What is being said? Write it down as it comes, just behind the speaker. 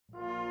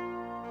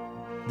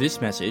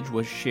This message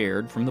was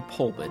shared from the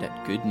pulpit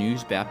at Good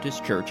News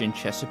Baptist Church in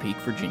Chesapeake,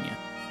 Virginia.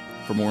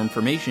 For more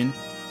information,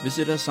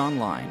 visit us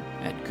online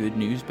at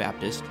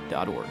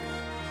goodnewsbaptist.org.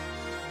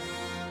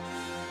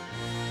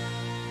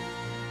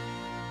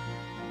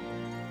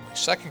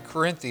 2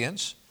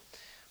 Corinthians,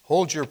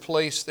 hold your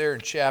place there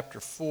in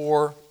chapter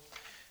 4.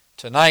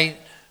 Tonight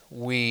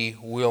we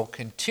will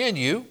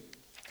continue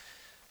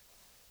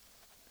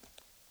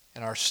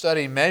in our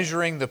study,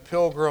 Measuring the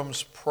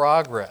Pilgrim's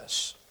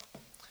Progress.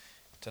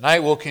 Tonight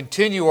we'll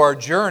continue our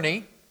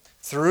journey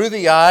through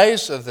the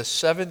eyes of the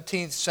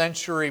 17th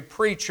century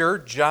preacher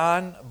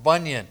John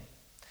Bunyan.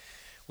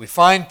 We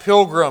find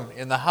Pilgrim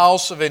in the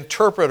house of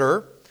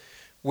Interpreter,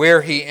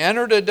 where he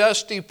entered a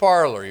dusty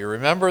parlor. You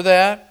remember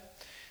that?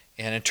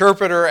 And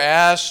Interpreter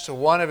asked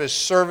one of his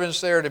servants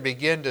there to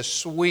begin to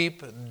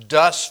sweep.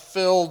 Dust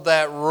filled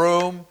that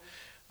room.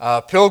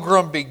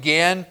 Pilgrim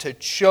began to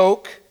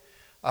choke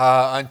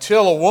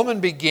until a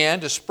woman began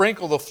to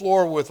sprinkle the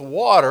floor with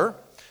water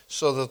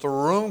so that the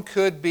room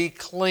could be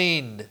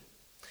cleaned.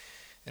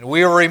 And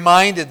we are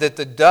reminded that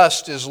the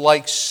dust is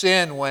like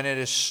sin when it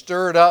is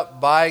stirred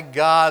up by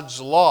God's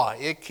law.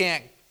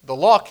 The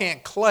law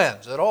can't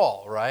cleanse at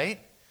all, right?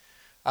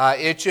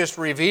 It just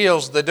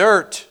reveals the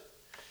dirt.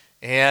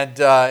 And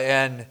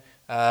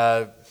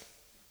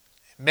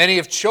many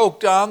have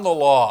choked on the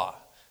law.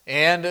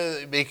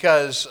 And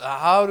because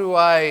how do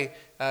I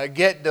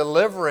get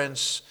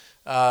deliverance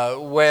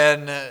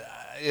when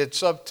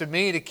it's up to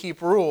me to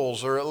keep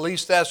rules, or at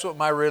least that's what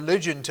my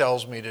religion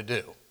tells me to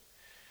do?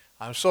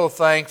 I'm so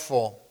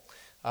thankful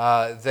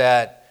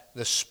that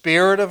the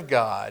Spirit of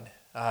God,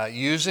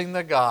 using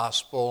the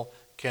gospel,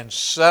 can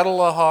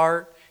settle a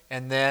heart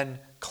and then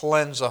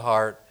cleanse a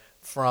heart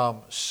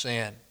from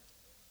sin.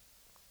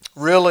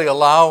 Really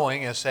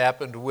allowing, as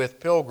happened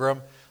with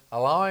Pilgrim,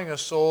 allowing a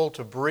soul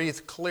to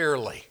breathe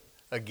clearly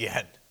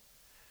again.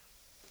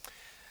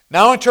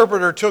 Now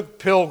Interpreter took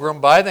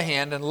Pilgrim by the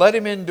hand and led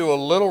him into a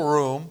little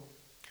room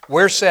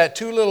where sat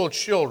two little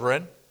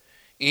children,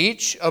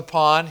 each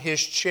upon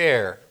his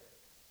chair.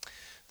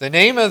 The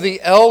name of the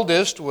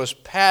eldest was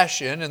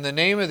Passion, and the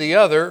name of the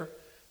other,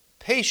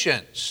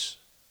 Patience.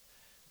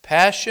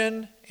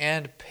 Passion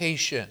and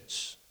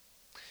Patience.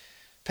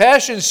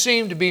 Passion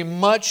seemed to be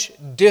much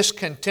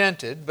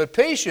discontented, but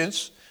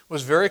Patience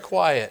was very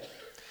quiet.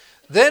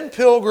 Then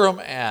Pilgrim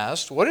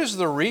asked, "What is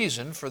the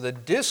reason for the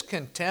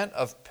discontent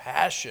of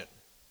Passion?"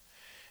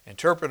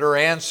 Interpreter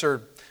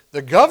answered,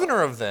 "The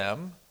governor of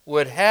them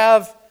would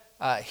have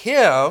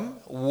him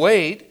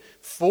wait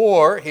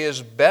for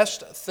his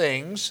best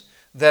things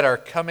that are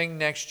coming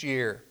next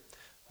year,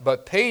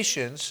 but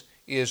Patience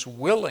is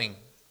willing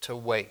to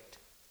wait."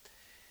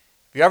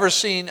 Have you ever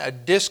seen a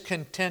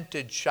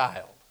discontented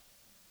child?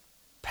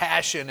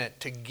 Passionate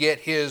to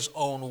get his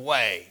own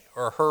way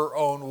or her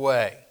own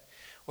way.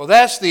 Well,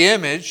 that's the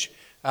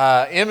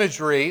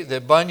imagery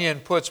that Bunyan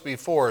puts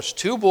before us.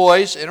 Two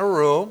boys in a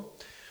room.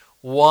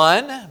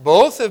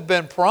 Both have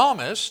been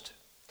promised.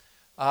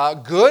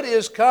 Good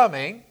is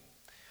coming.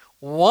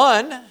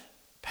 One,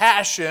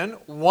 Passion,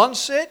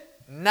 wants it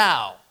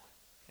now.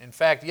 In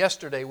fact,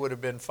 yesterday would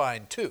have been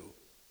fine too.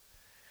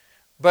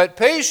 But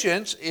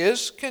Patience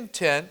is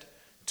content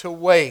to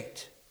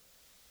wait.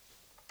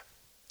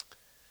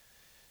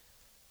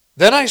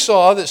 Then I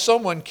saw that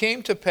someone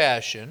came to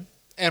Passion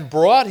and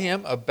brought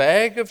him a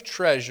bag of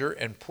treasure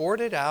and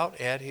poured it out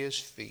at his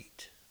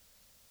feet.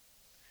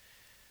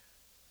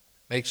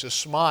 Makes us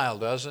smile,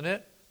 doesn't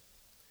it?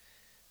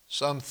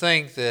 Some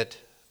think that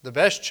the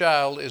best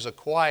child is a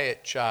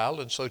quiet child,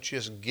 and so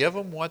just give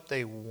them what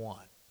they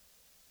want.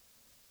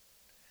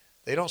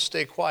 They don't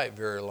stay quiet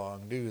very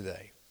long, do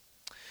they?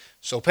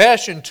 So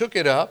Passion took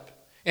it up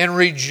and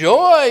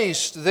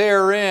rejoiced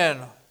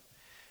therein,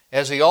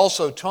 as he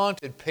also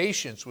taunted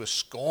Patience with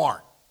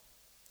scorn.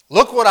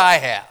 "Look what I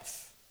have."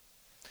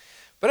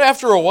 But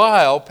after a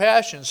while,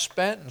 Passion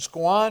spent and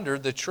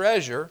squandered the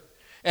treasure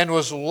and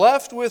was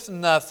left with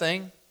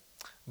nothing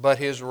but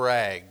his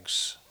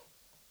rags.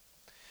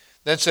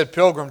 Then said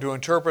Pilgrim to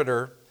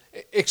Interpreter,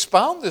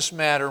 "Expound this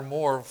matter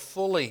more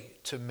fully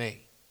to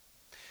me."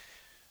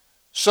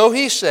 So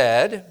he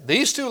said,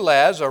 "These two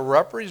lads are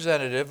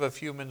representative of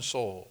human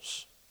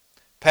souls.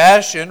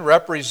 Passion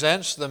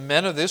represents the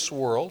men of this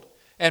world,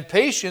 and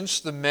Patience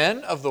the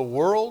men of the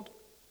world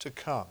to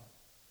come.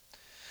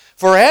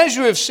 For as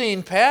you have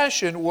seen,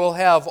 Passion will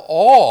have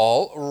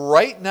all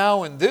right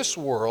now in this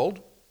world,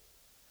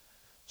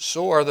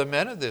 so are the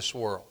men of this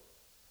world.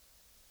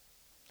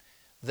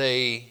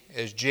 They,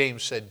 as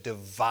James said,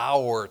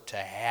 devour to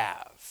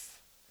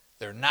have.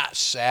 They're not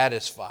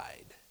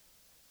satisfied.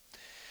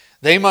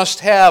 They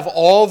must have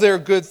all their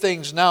good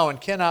things now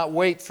and cannot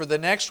wait for the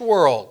next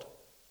world.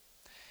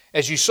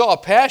 As you saw,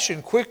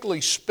 Passion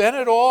quickly spent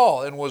it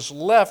all and was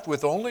left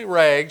with only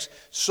rags,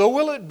 so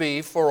will it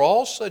be for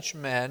all such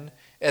men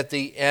at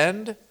the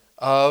end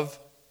of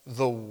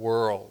the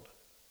world."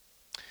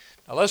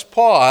 Now let's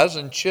pause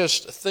and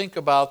just think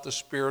about the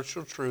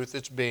spiritual truth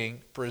that's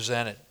being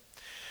presented.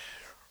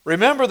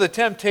 Remember the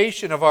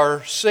temptation of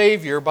our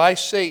Savior by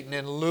Satan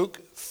in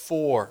Luke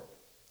 4.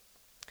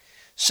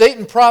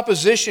 Satan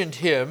propositioned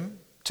him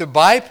to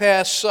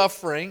bypass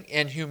suffering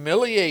and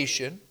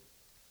humiliation.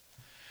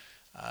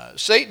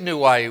 Satan knew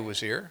why he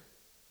was here.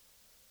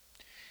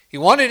 He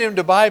wanted him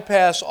to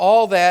bypass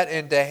all that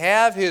and to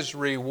have his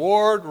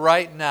reward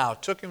right now.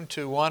 Took him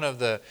to one of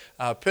the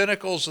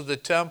pinnacles of the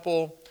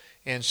temple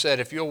and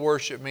said, if you'll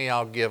worship me,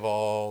 I'll give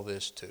all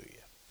this to you.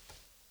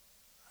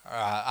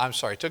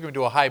 Took him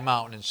to a high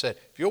mountain and said,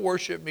 if you'll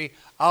worship me,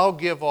 I'll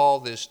give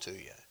all this to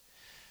you.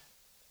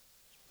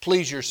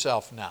 Please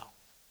yourself now.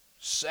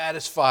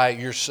 Satisfy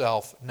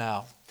yourself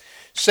now.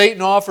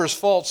 Satan offers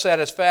false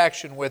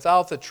satisfaction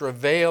without the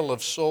travail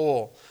of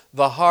soul,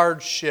 the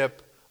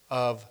hardship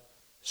of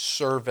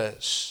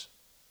service.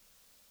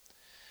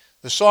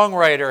 The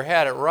songwriter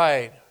had it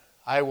right.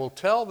 I will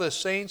tell the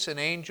saints and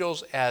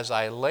angels as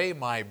I lay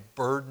my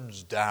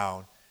burdens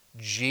down,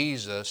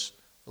 Jesus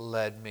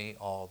led me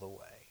all the way.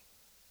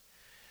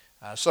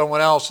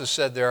 Someone else has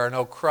said there are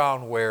no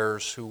crown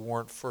wearers who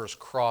weren't first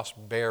cross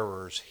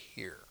bearers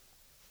here.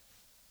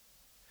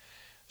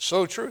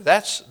 So true.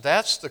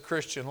 That's the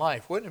Christian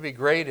life. Wouldn't it be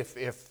great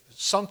if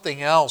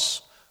something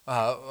else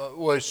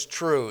was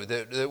true,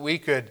 that we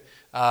could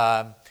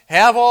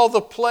have all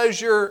the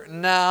pleasure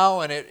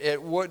now and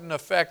it wouldn't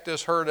affect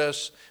us, hurt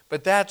us,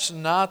 but that's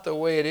not the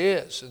way it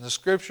is. And the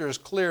Scripture is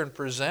clear in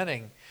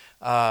presenting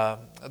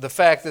the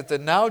fact that the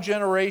now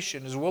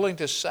generation is willing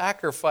to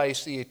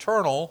sacrifice the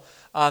eternal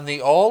on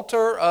the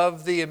altar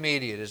of the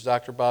immediate, as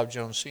Dr. Bob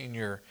Jones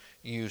Sr.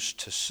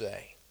 used to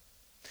say.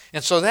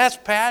 And so that's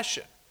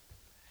passion.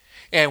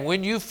 And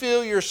when you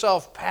feel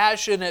yourself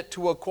passionate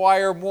to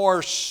acquire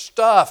more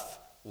stuff,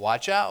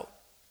 watch out.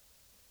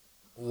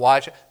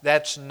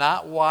 That's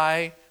not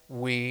why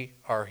we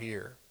are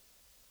here.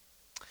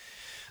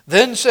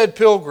 Then said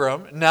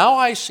Pilgrim, now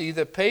I see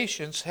that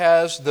patience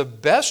has the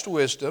best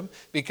wisdom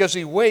because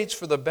he waits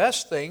for the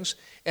best things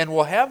and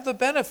will have the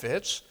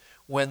benefits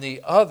when the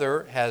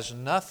other has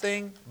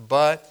nothing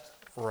but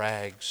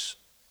rags.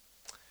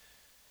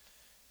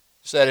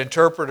 Said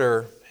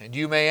Interpreter, and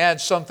you may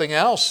add something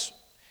else.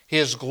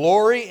 His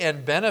glory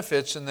and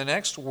benefits in the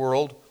next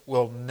world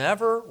will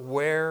never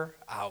wear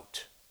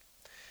out.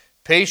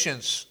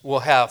 Patience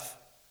will have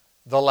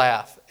the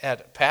laugh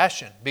at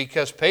passion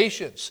because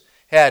patience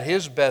had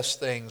his best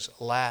things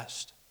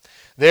last.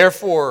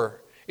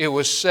 Therefore, it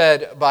was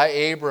said by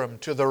Abraham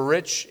to the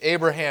rich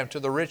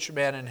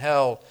man in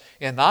hell,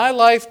 in thy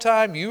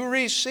lifetime you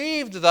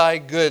received thy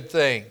good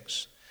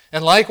things,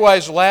 and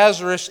likewise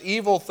Lazarus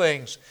evil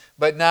things,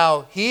 but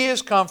now he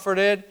is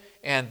comforted,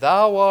 and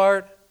thou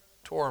art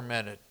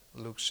tormented.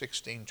 Luke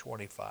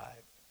 16:25.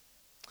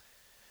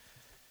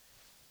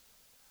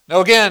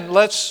 Now again,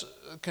 let's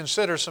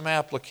consider some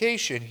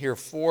application here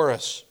for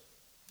us.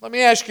 Let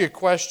me ask you a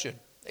question.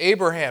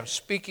 Abraham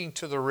speaking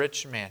to the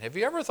rich man. Have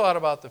you ever thought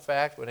about the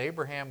fact when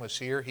Abraham was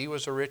here, he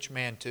was a rich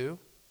man too?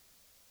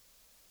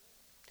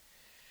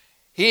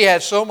 He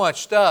had so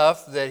much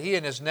stuff that he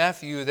and his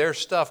nephew, their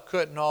stuff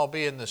couldn't all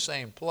be in the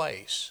same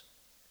place.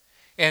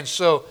 And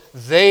so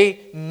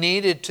they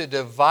needed to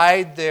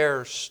divide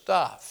their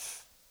stuff.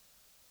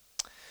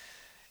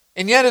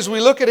 And yet as we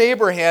look at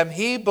Abraham,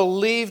 he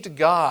believed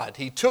God.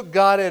 He took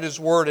God at His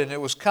word, and it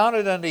was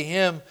counted unto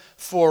him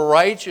for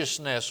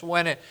righteousness.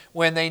 When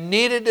they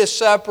needed to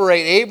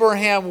separate,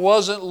 Abraham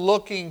wasn't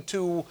looking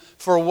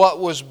for what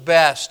was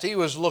best. He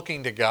was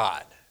looking to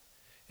God.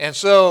 And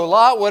so,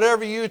 Lot,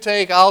 whatever you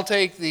take, I'll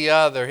take the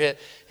other.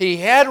 He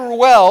had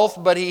wealth,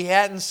 but he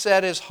hadn't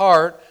set his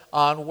heart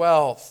on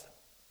wealth.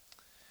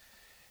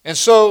 And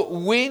so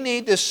we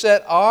need to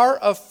set our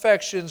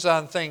affections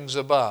on things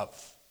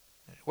above.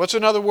 What's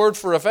another word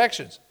for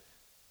affections?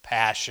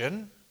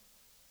 Passion.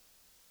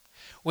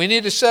 We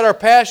need to set our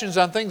passions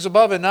on things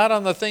above and not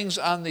on the things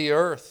on the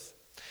earth.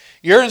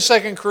 You're in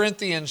 2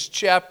 Corinthians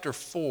chapter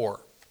 4.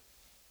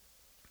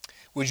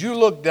 Would you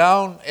look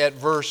down at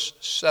verse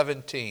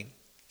 17?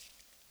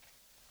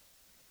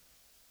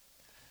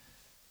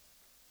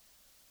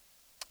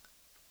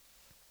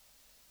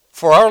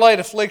 For our light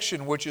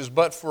affliction, which is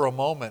but for a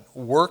moment,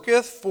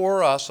 worketh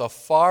for us a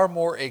far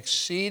more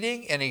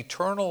exceeding and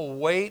eternal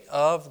weight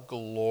of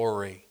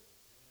glory.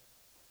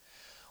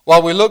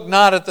 While we look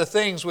not at the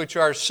things which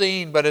are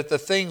seen, but at the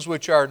things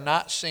which are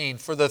not seen.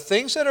 For the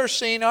things that are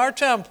seen are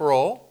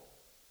temporal,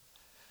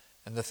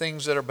 and the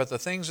things that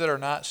are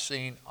not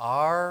seen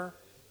are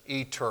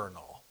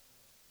eternal.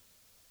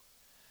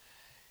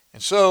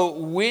 And so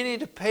we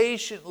need to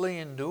patiently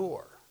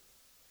endure.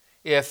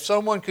 If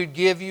someone could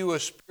give you a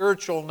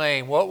spiritual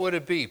name, what would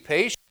it be?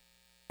 Patience,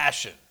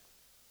 passion.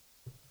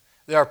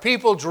 There are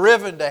people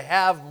driven to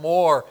have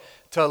more,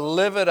 to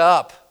live it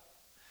up.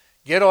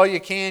 Get all you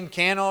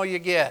can all you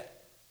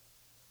get.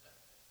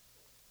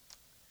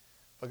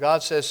 But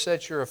God says,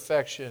 set your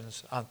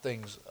affections on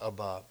things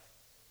above.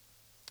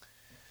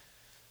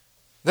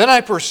 Then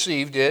I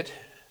perceived it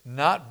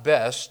not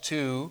best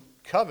to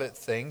covet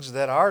things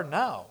that are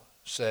now,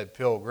 said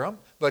Pilgrim,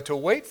 but to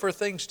wait for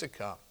things to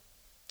come.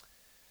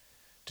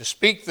 To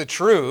speak the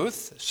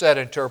truth, said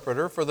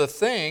Interpreter, for the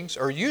things,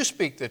 or you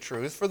speak the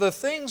truth, for the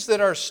things that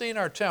are seen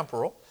are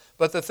temporal,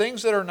 but the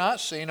things that are not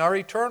seen are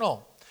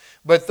eternal.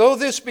 But though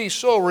this be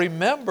so,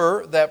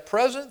 remember that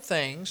present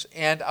things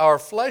and our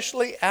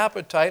fleshly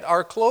appetite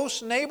are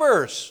close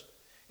neighbors,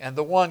 and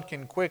the one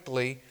can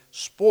quickly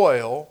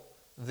spoil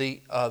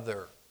the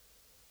other.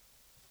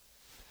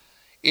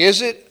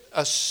 Is it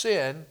a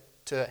sin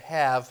to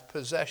have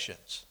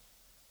possessions?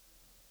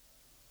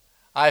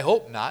 I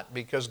hope not,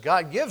 because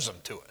God gives them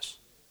to us.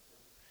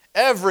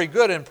 Every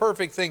good and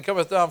perfect thing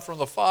cometh down from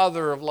the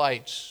Father of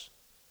lights.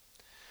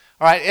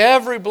 All right,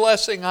 every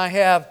blessing I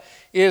have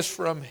is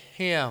from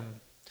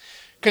Him.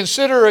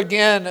 Consider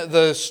again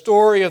the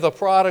story of the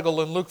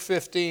prodigal in Luke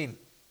 15.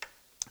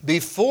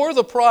 Before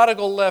the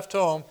prodigal left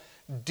home,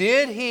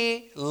 did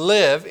he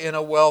live in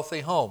a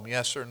wealthy home?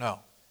 Yes or no?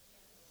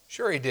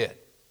 Sure he did.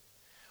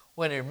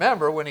 When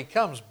he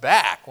comes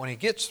back, when he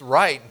gets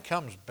right and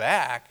comes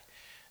back,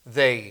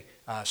 they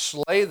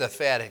slay the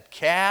fatted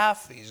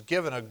calf. He's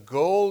given a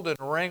golden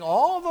ring.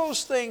 All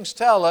those things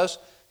tell us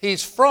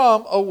he's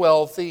from a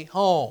wealthy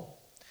home.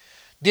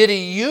 Did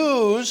he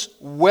use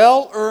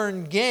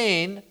well-earned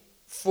gain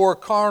for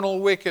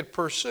carnal wicked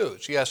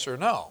pursuits? Yes or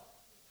no?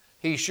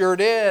 He sure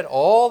did.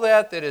 All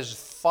that his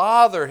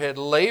father had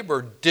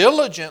labored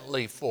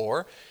diligently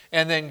for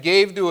and then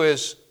gave to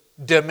his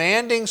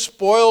demanding,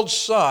 spoiled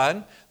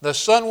son. The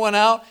son went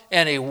out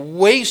and he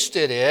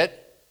wasted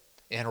it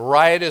in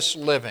riotous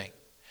living.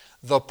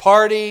 The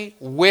party,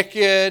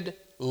 wicked,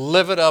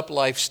 live-it-up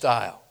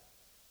lifestyle.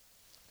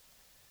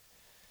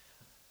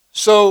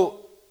 So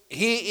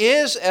he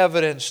is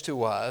evidence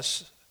to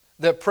us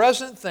that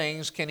present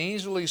things can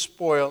easily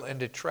spoil and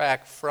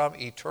detract from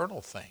eternal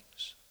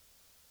things.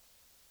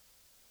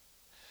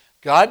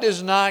 God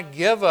does not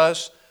give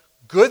us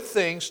good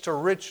things to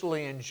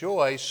richly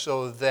enjoy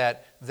so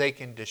that they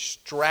can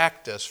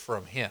distract us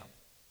from Him.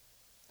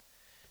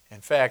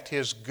 In fact,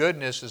 His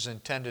goodness is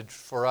intended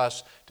for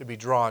us to be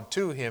drawn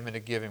to Him and to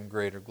give Him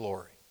greater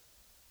glory.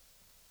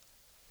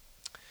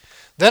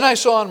 Then I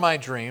saw in my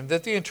dream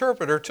that the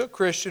interpreter took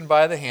Christian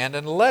by the hand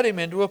and led him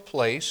into a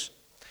place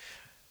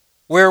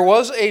where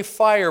was a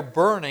fire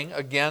burning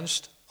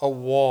against a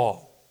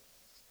wall.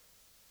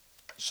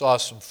 Saw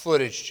some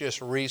footage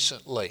just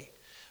recently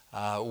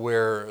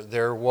where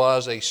there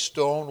was a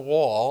stone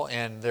wall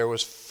and there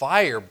was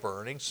fire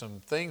burning. Some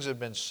things had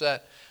been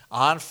set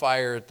on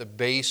fire at the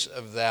base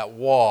of that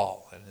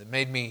wall. And it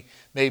made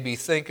me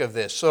think of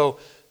this. So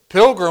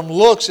Pilgrim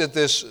looks at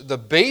this, the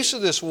base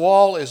of this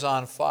wall is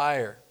on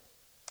fire.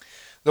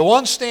 The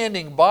one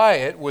standing by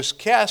it was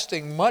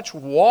casting much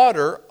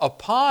water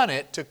upon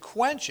it to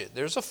quench it.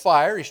 There's a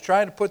fire. He's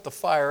trying to put the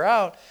fire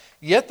out.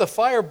 Yet the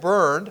fire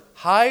burned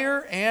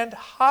higher and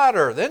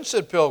hotter. Then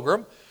said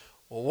Pilgrim,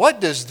 "Well,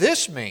 what does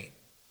this mean?"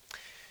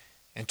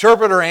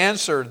 Interpreter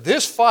answered,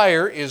 "This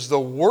fire is the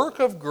work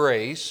of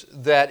grace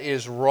that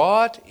is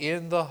wrought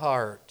in the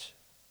heart.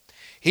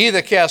 He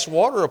that casts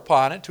water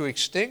upon it to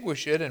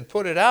extinguish it and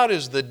put it out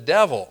is the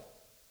devil.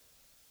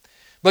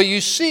 But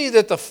you see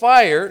that the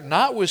fire,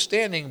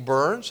 notwithstanding,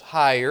 burns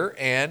higher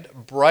and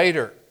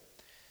brighter.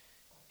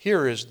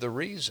 Here is the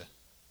reason."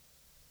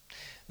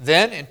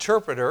 Then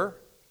interpreter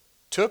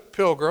took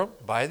Pilgrim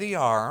by the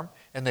arm,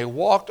 and they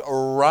walked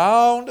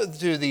around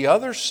to the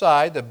other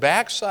side, the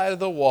back side of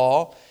the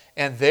wall,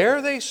 and there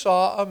they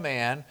saw a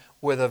man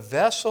with a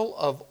vessel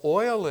of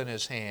oil in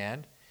his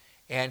hand,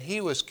 and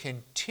he was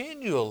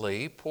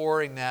continually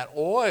pouring that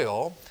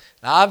oil.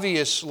 Now,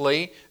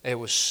 obviously, it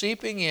was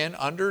seeping in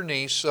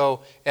underneath,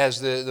 so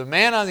as the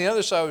man on the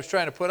other side was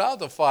trying to put out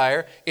the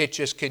fire, it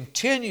just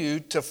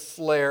continued to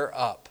flare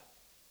up.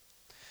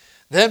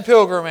 Then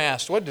Pilgrim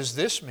asked, "What does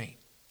this mean?"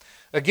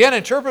 Again,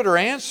 interpreter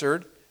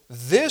answered,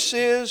 "This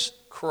is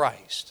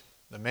Christ,"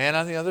 the man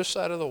on the other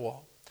side of the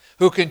wall,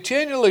 "who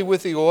continually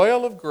with the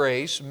oil of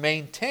grace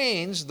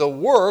maintains the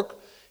work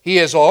He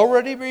has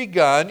already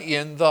begun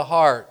in the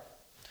heart.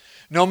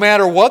 No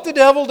matter what the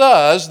devil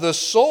does, the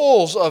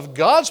souls of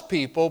God's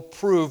people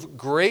prove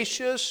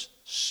gracious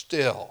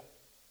still.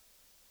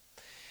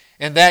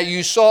 And that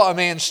you saw a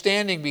man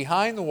standing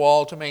behind the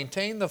wall to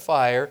maintain the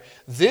fire,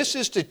 this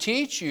is to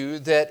teach you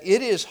that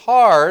it is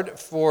hard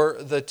for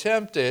the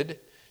tempted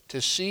to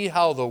see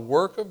how the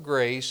work of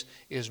grace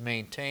is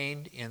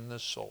maintained in the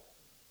soul."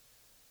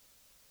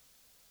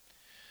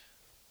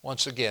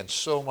 Once again,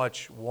 so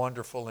much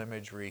wonderful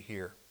imagery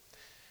here.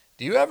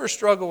 Do you ever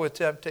struggle with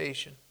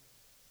temptation?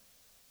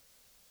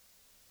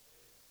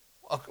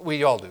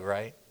 We all do,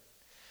 right?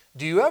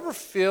 Do you ever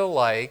feel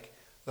like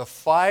the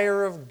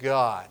fire of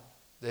God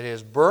that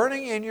is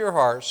burning in your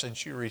heart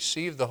since you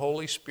received the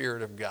Holy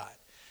Spirit of God,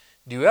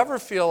 do you ever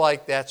feel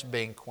like that's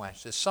being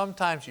quenched? That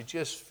sometimes you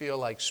just feel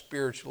like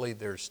spiritually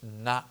there's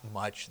not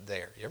much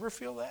there. You ever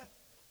feel that?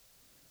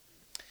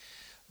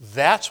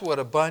 That's what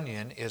a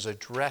Bunyan is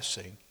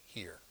addressing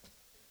here.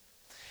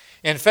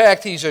 In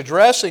fact, he's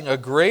addressing a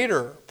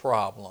greater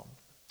problem.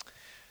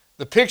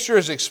 The picture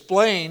is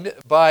explained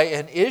by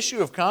an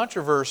issue of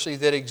controversy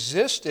that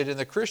existed in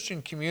the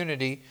Christian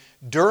community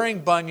during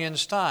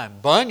Bunyan's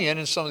time. Bunyan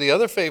and some of the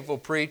other faithful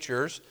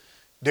preachers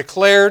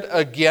declared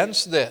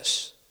against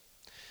this.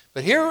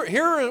 But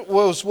here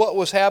was what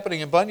was happening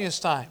in Bunyan's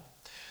time.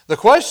 The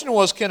question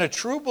was, can a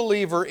true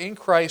believer in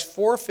Christ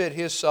forfeit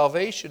his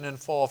salvation and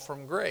fall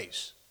from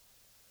grace?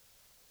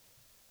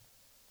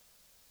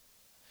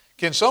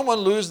 Can someone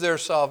lose their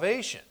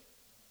salvation?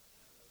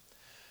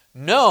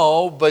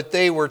 No, but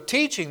they were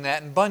teaching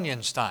that in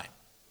Bunyan's time.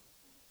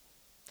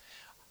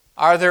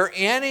 Are there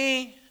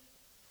any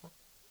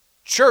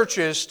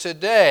churches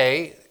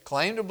today that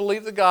claim to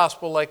believe the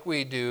gospel like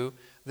we do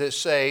that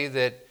say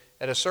that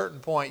at a certain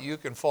point you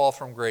can fall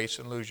from grace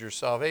and lose your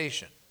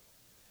salvation?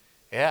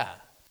 Yeah.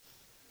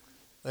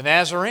 The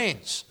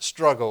Nazarenes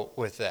struggle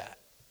with that.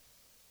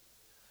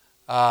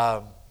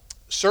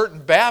 Certain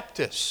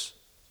Baptists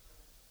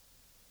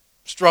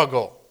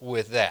struggle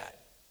with that.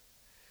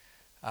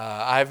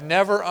 I've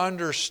never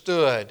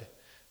understood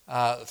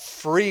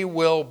free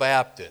will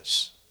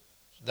Baptists.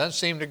 It doesn't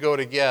seem to go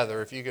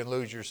together if you can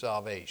lose your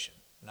salvation.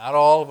 Not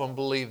all of them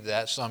believe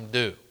that, some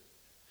do.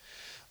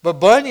 But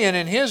Bunyan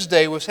in his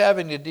day was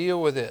having to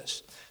deal with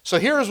this. So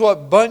here's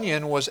what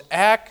Bunyan was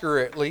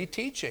accurately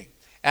teaching.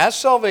 As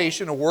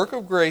salvation, a work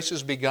of grace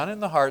is begun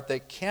in the heart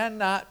that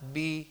cannot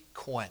be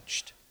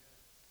quenched.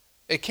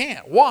 It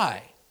can't.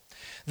 Why?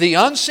 The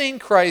unseen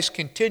Christ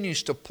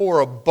continues to pour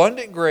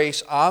abundant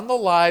grace on the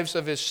lives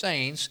of His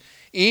saints,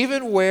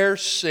 even where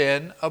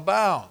sin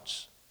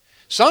abounds.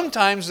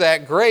 Sometimes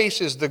that grace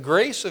is the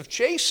grace of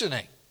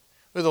chastening.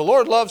 Who the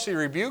Lord loves, He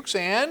rebukes,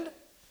 and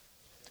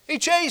He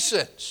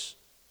chastens.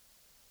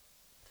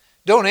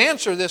 Don't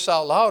answer this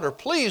out loud, or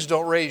please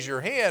don't raise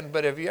your hand,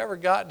 but have you ever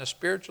gotten a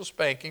spiritual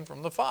spanking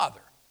from the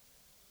Father?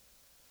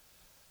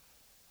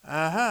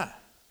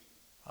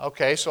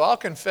 Okay, so I'll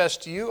confess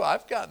to you,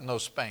 I've gotten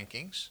those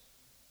spankings.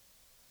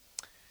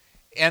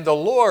 And the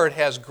Lord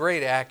has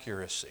great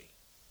accuracy.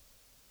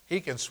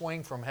 He can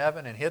swing from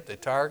heaven and hit the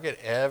target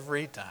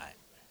every time.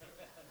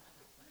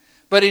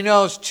 But He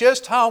knows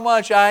just how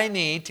much I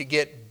need to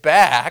get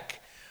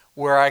back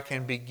where I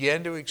can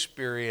begin to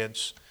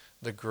experience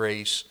the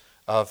grace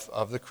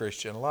of the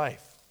Christian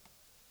life.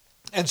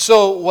 And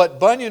so what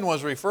Bunyan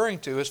was referring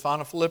to is found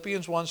in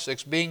Philippians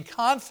 1:6, being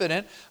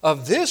confident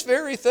of this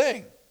very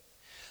thing,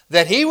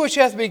 that He which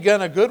hath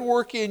begun a good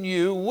work in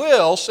you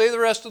will, say the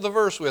rest of the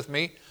verse with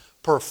me,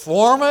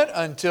 perform it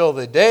until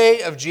the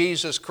day of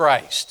Jesus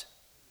Christ.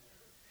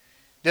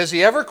 Does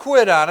He ever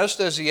quit on us?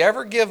 Does He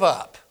ever give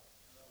up?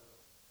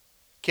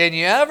 Can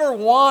you ever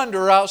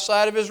wander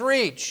outside of His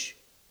reach?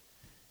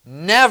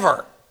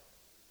 Never.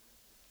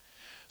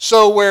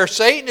 So where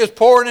Satan is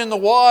pouring in the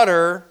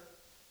water,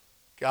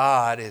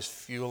 God is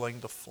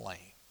fueling the flame.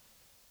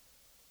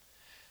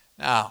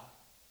 Now,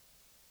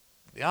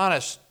 the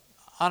honest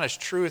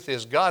truth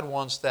is God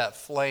wants that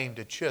flame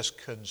to just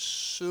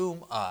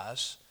consume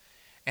us,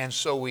 and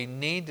so we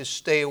need to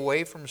stay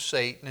away from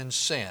Satan and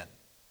sin,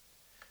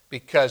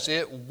 because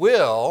it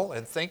will,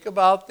 and think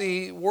about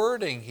the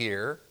wording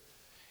here,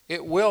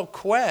 it will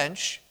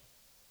quench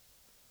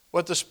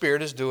what the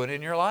Spirit is doing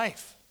in your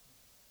life.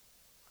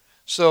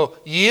 So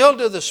yield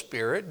to the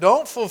Spirit,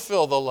 don't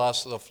fulfill the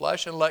lust of the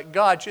flesh, and let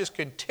God just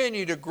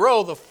continue to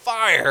grow the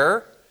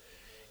fire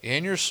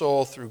in your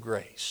soul through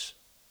grace.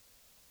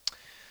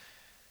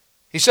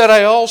 He said,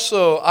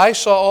 I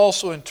saw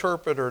also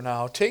interpreter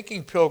now,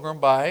 taking Pilgrim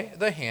by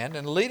the hand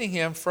and leading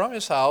him from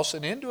his house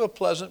and into a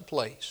pleasant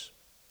place,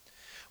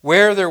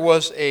 where there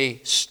was a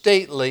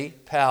stately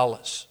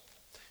palace,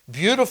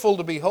 beautiful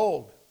to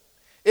behold.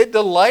 It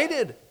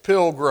delighted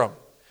Pilgrim,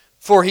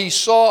 for he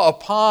saw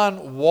upon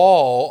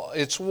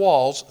its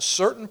walls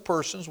certain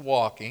persons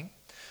walking,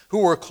 who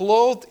were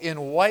clothed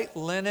in white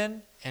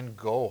linen and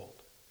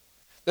gold.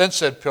 Then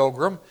said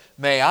Pilgrim,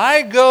 may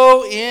I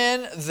go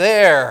in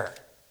there?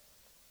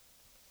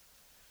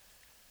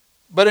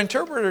 But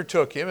interpreter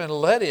took him and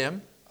led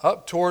him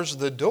up towards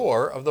the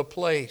door of the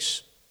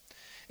place.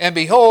 And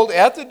behold,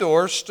 at the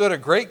door stood a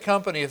great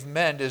company of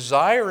men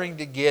desiring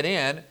to get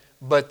in,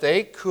 but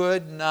they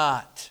could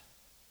not.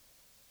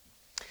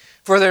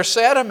 For there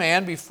sat a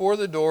man before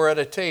the door at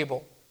a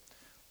table,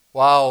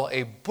 while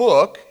a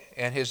book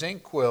and his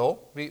inkwell,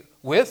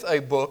 with a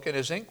book and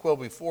his inkwell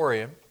before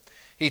him,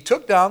 he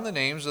took down the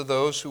names of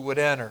those who would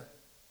enter.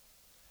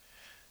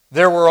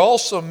 There were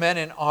also men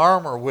in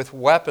armor with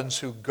weapons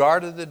who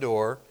guarded the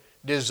door,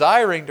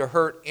 desiring to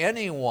hurt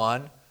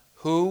anyone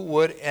who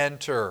would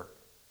enter.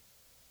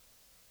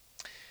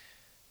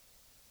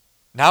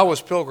 Now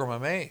was Pilgrim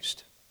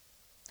amazed.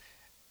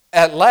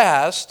 At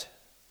last,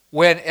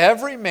 when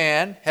every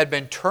man had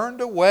been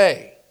turned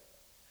away,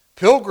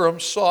 Pilgrim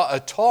saw a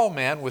tall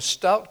man with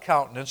stout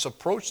countenance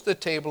approach the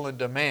table and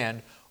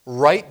demand,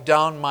 write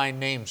down my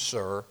name,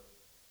 sir.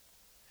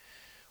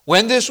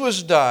 When this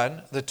was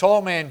done, the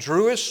tall man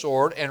drew his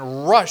sword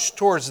and rushed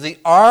towards the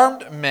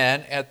armed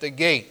men at the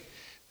gate.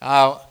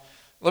 Now,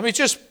 let me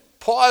just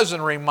pause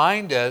and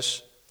remind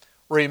us,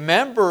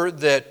 remember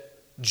that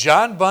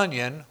John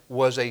Bunyan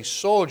was a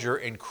soldier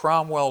in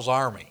Cromwell's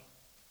army.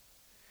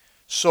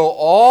 So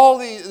all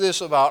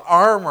this about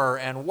armor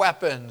and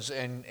weapons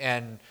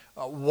and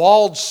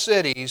walled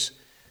cities,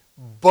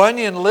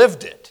 Bunyan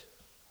lived it.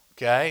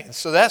 Okay? And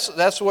so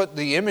that's what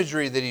the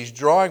imagery that he's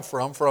drawing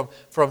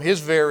from his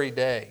very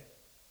day.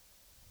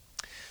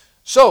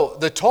 So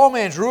the tall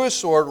man drew his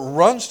sword,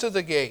 runs to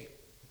the gate.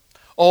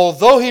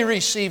 Although he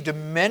received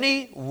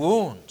many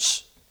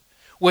wounds,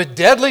 with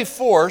deadly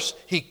force,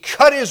 he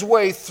cut his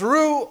way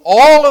through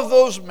all of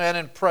those men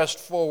and pressed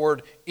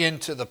forward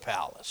into the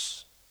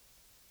palace.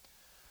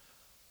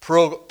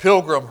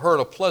 Pilgrim heard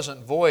a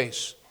pleasant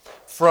voice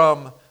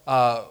from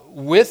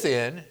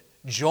within,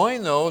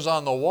 join those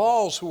on the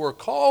walls who were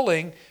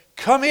calling,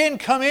 come in,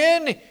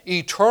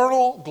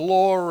 eternal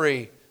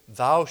glory,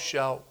 thou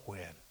shalt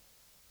win.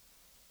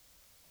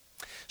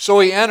 So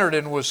he entered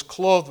and was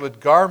clothed with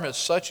garments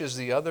such as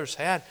the others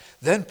had.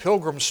 Then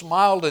Pilgrim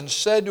smiled and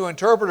said to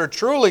Interpreter,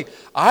 truly,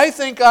 I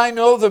think I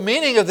know the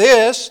meaning of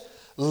this.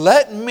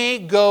 Let me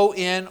go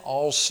in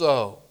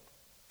also.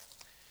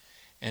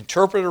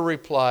 Interpreter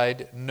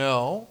replied,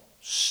 no,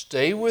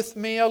 stay with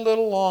me a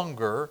little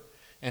longer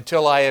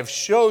until I have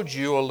showed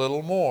you a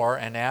little more,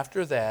 and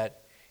after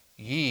that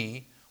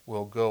ye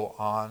will go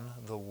on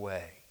the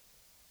way.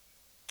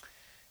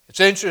 It's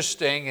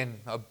interesting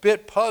and a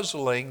bit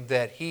puzzling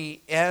that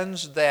he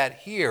ends that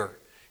here.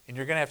 And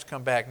you're going to have to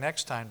come back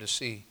next time to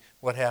see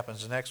what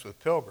happens next with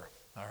Pilgrim.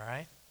 All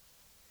right?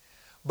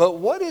 But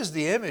what is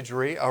the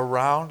imagery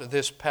around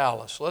this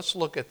palace? Let's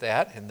look at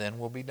that and then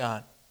we'll be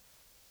done.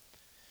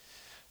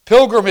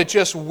 Pilgrim had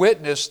just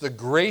witnessed the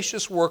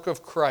gracious work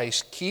of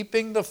Christ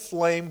keeping the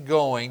flame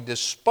going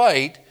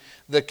despite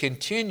the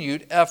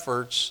continued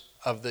efforts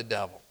of the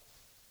devil.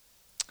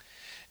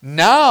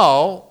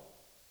 Now,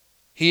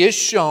 he is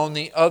shown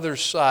the other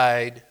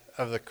side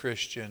of the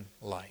Christian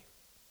life.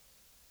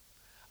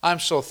 I'm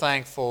so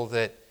thankful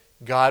that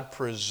God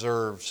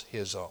preserves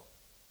His own.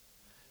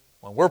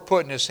 When we're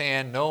put in His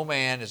hand, no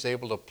man is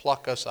able to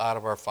pluck us out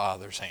of our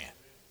Father's hand.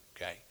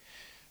 Okay?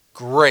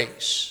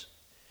 Grace.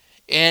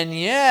 And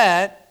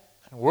yet,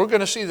 we're going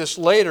to see this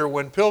later,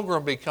 when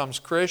Pilgrim becomes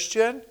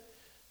Christian,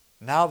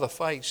 now the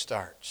fight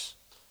starts.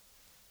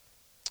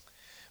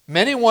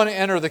 Many want to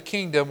enter the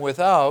kingdom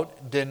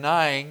without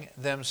denying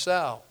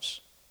themselves.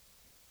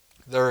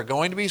 There are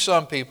going to be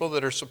some people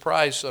that are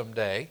surprised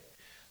someday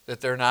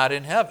that they're not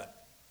in heaven.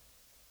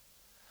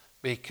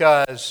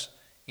 Because,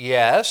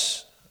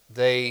 yes,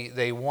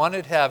 they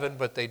wanted heaven,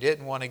 but they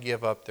didn't want to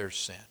give up their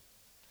sin.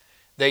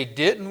 They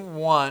didn't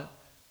want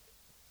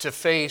to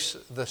face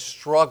the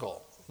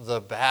struggle, the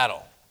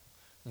battle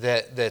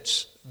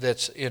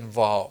that's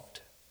involved.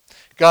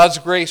 God's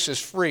grace is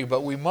free,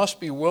 but we must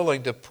be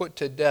willing to put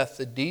to death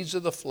the deeds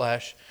of the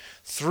flesh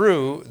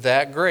through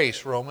that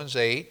grace. Romans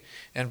 8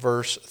 and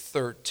verse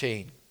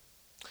 13.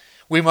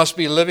 We must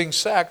be living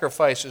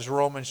sacrifices,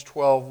 Romans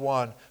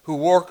 12:1, who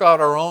work out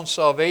our own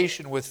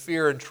salvation with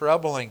fear and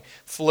trembling,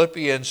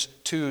 Philippians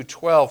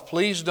 2:12.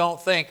 Please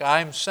don't think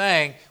I'm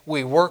saying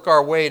we work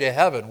our way to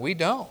heaven. We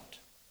don't.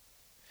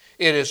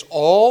 It is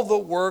all the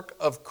work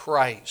of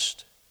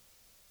Christ.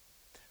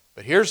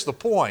 But here's the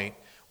point.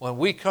 When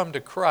we come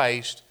to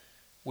Christ,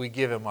 we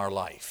give Him our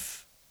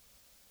life.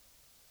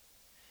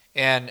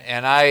 And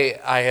I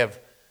have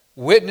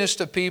witnessed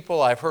to people,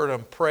 I've heard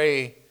them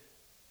pray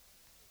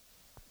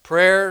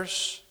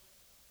prayers,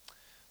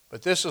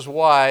 but this is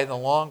why the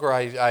longer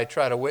I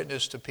try to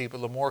witness to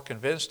people, the more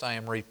convinced I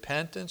am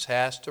repentance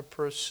has to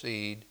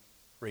precede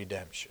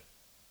redemption.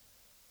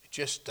 It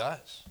just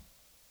does.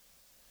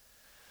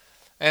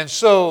 And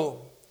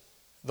so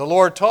the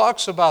Lord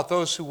talks about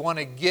those who want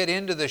to get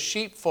into the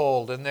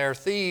sheepfold, and they're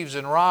thieves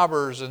and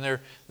robbers, and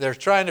they're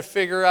trying to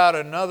figure out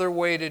another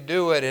way to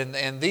do it.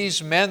 And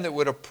these men that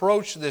would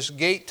approach this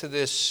gate to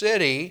this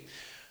city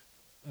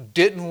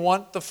didn't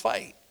want the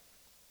fight.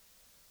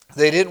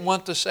 They didn't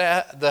want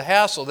the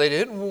hassle. They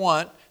didn't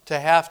want to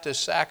have to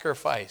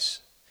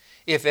sacrifice.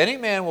 If any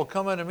man will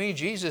come unto me,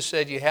 Jesus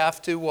said, you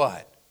have to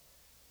what?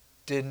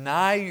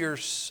 Deny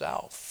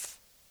yourself.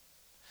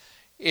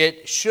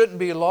 It shouldn't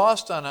be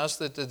lost on us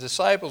that the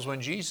disciples,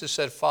 when Jesus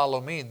said, follow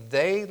me,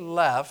 they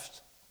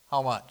left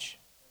how much?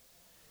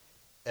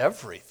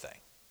 Everything.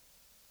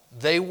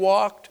 They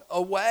walked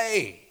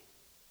away.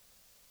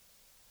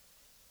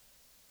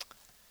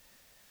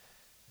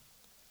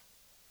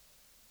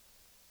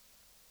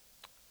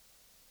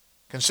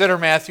 Consider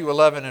Matthew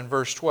 11 and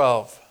verse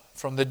 12.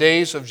 From the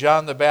days of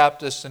John the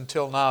Baptist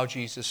until now,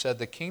 Jesus said,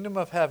 the kingdom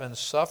of heaven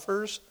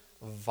suffers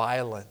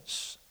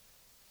violence.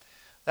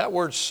 That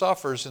word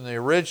suffers in the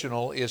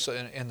original is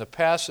in the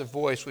passive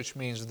voice, which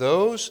means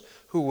those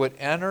who would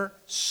enter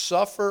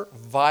suffer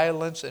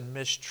violence and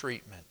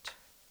mistreatment.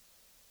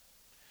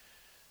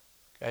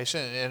 Okay,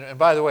 and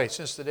by the way,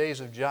 since the days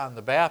of John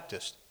the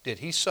Baptist, did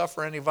he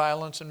suffer any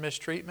violence and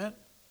mistreatment?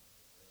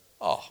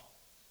 Oh,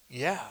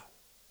 yeah.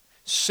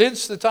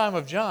 Since the time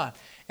of John.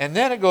 And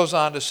then it goes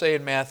on to say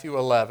in Matthew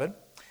 11,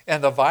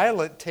 and the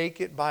violent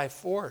take it by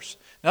force.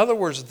 In other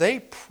words, they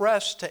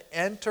press to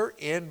enter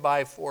in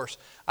by force.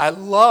 I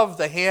love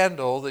the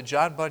handle that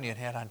John Bunyan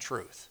had on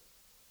truth.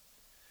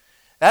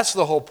 That's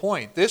the whole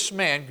point. This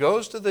man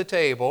goes to the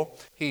table.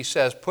 He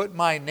says, put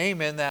my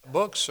name in that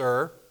book,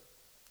 sir.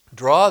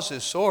 Draws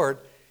his sword,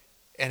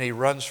 and he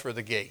runs for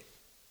the gate.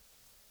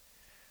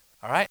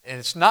 All right? And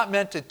it's not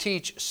meant to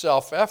teach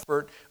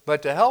self-effort,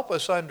 but to help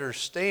us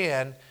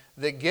understand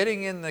that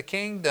getting in the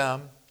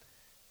kingdom,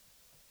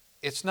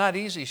 it's not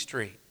easy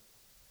street.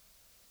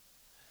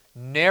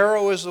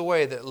 Narrow is the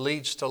way that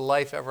leads to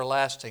life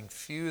everlasting.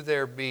 Few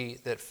there be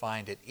that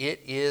find it.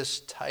 It is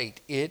tight.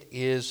 It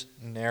is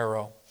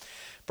narrow.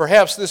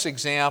 Perhaps this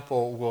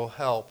example will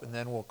help, and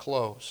then we'll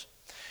close.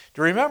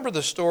 Do you remember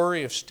the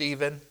story of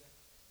Stephen?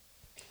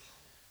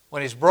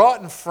 When he's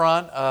brought in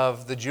front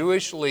of the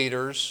Jewish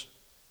leaders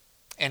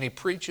and he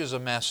preaches a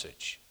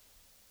message.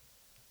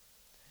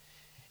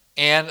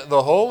 And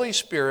the Holy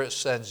Spirit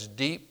sends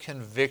deep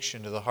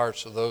conviction to the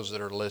hearts of those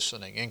that are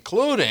listening,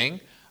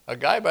 including a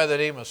guy by the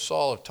name of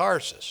Saul of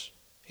Tarsus.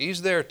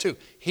 He's there too.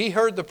 He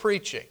heard the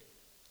preaching.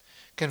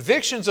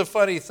 Conviction's a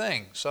funny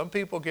thing. Some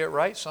people get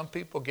right, some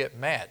people get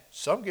mad.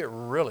 Some get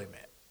really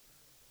mad.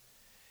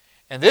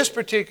 And this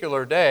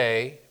particular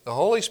day, the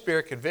Holy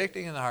Spirit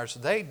convicting in the hearts,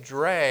 they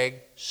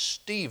drag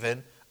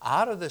Stephen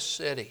out of the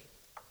city.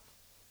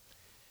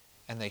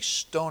 And they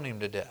stone him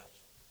to death.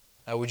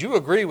 Now, would you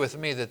agree with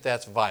me that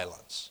that's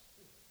violence?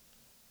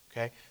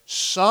 Okay?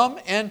 Some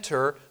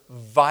enter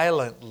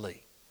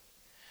violently.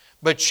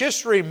 But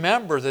just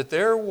remember that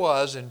there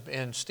was,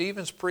 in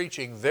Stephen's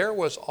preaching, there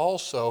was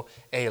also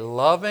a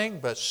loving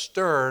but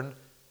stern,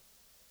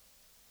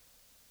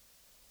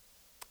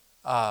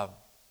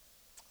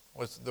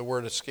 what's the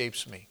word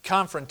escapes me,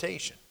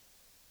 confrontation.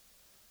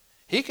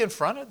 He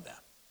confronted them.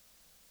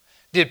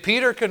 Did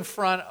Peter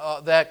confront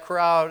that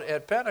crowd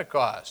at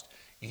Pentecost?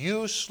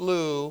 You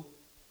slew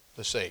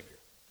the Savior.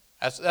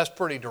 That's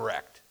pretty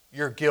direct.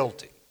 You're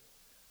guilty.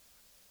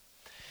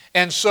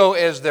 And so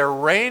as they're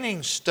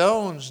raining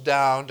stones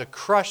down to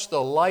crush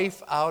the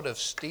life out of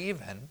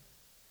Stephen,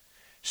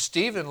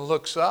 Stephen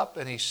looks up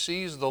and he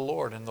sees the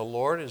Lord, and the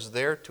Lord is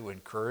there to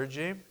encourage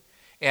him.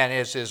 And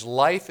as his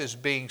life is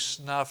being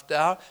snuffed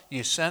out,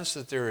 you sense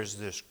that there is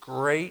this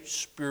great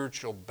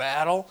spiritual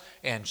battle,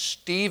 and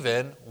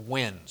Stephen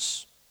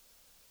wins.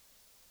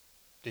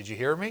 Did you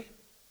hear me?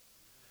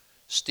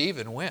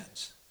 Stephen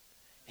wins.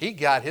 He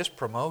got his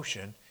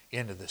promotion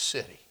into the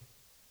city.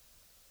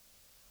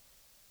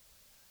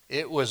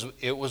 It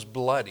was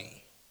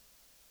bloody.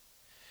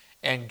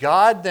 And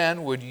God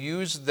then would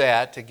use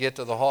that to get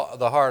to the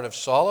heart of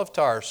Saul of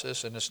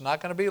Tarsus, and it's not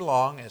going to be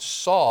long as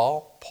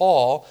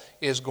Paul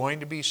is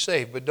going to be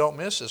saved. But don't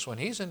miss this, when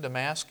he's in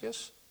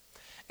Damascus,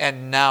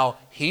 and now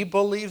he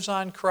believes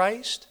on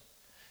Christ.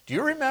 Do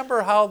you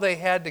remember how they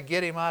had to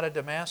get him out of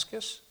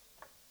Damascus?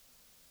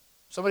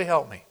 Somebody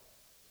help me.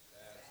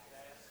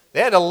 They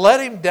had to let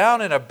him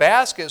down in a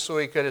basket so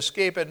he could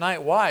escape at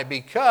night. Why?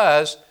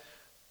 Because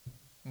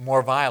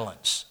more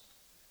violence.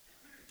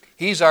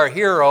 He's our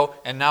hero,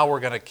 and now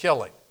we're going to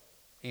kill him.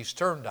 He's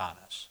turned on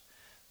us.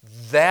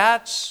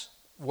 That's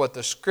what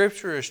the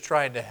Scripture is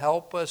trying to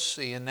help us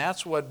see, and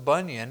that's what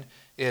Bunyan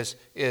is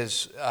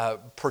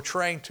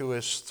portraying to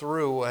us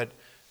through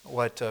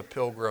what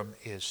Pilgrim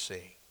is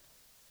seeing.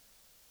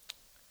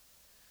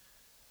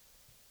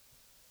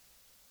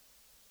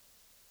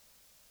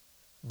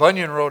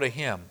 Bunyan wrote a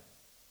hymn,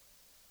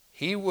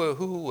 "He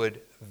who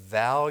would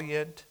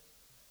valiant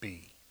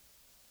be."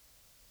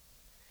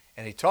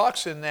 And he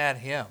talks in that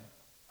hymn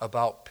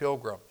about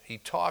Pilgrim. He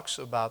talks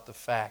about the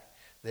fact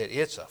that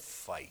it's a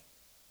fight.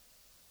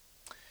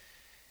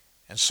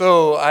 And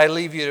so I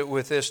leave you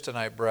with this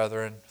tonight,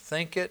 brethren.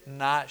 Think it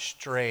not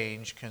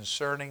strange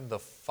concerning the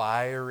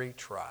fiery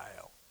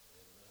trial.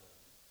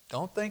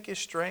 Don't think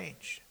it's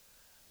strange.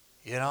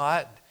 You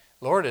know,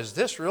 Lord, is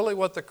this really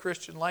what the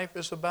Christian life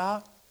is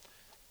about?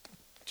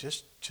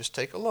 Just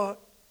take a look.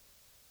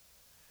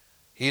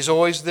 He's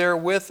always there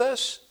with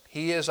us.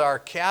 He is our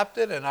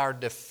captain and our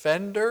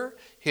defender.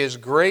 His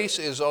grace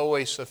is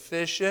always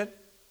sufficient.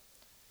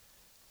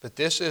 But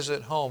this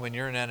isn't home, and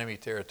you're in enemy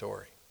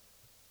territory.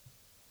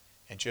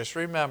 And just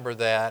remember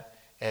that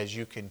as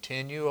you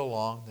continue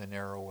along the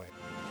narrow way.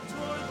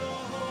 Toward the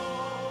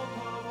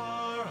hope of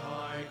our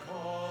high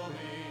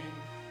calling,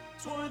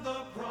 toward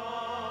the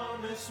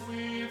promise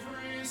we've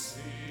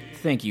received.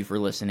 Thank you for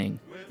listening.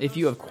 If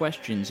you have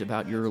questions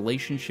about your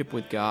relationship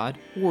with God,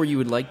 or you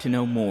would like to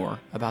know more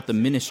about the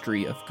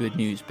ministry of Good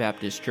News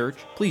Baptist Church,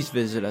 please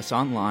visit us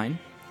online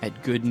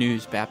at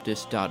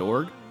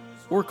goodnewsbaptist.org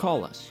or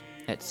call us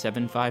at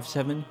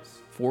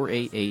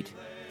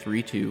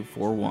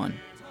 757-488-3241.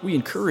 We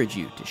encourage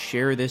you to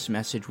share this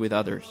message with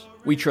others.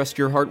 We trust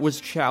your heart was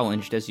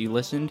challenged as you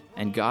listened,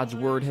 and God's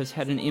Word has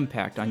had an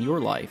impact on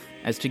your life,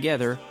 as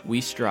together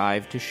we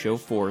strive to show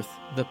forth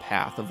the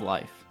path of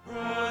life.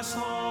 Press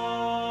on.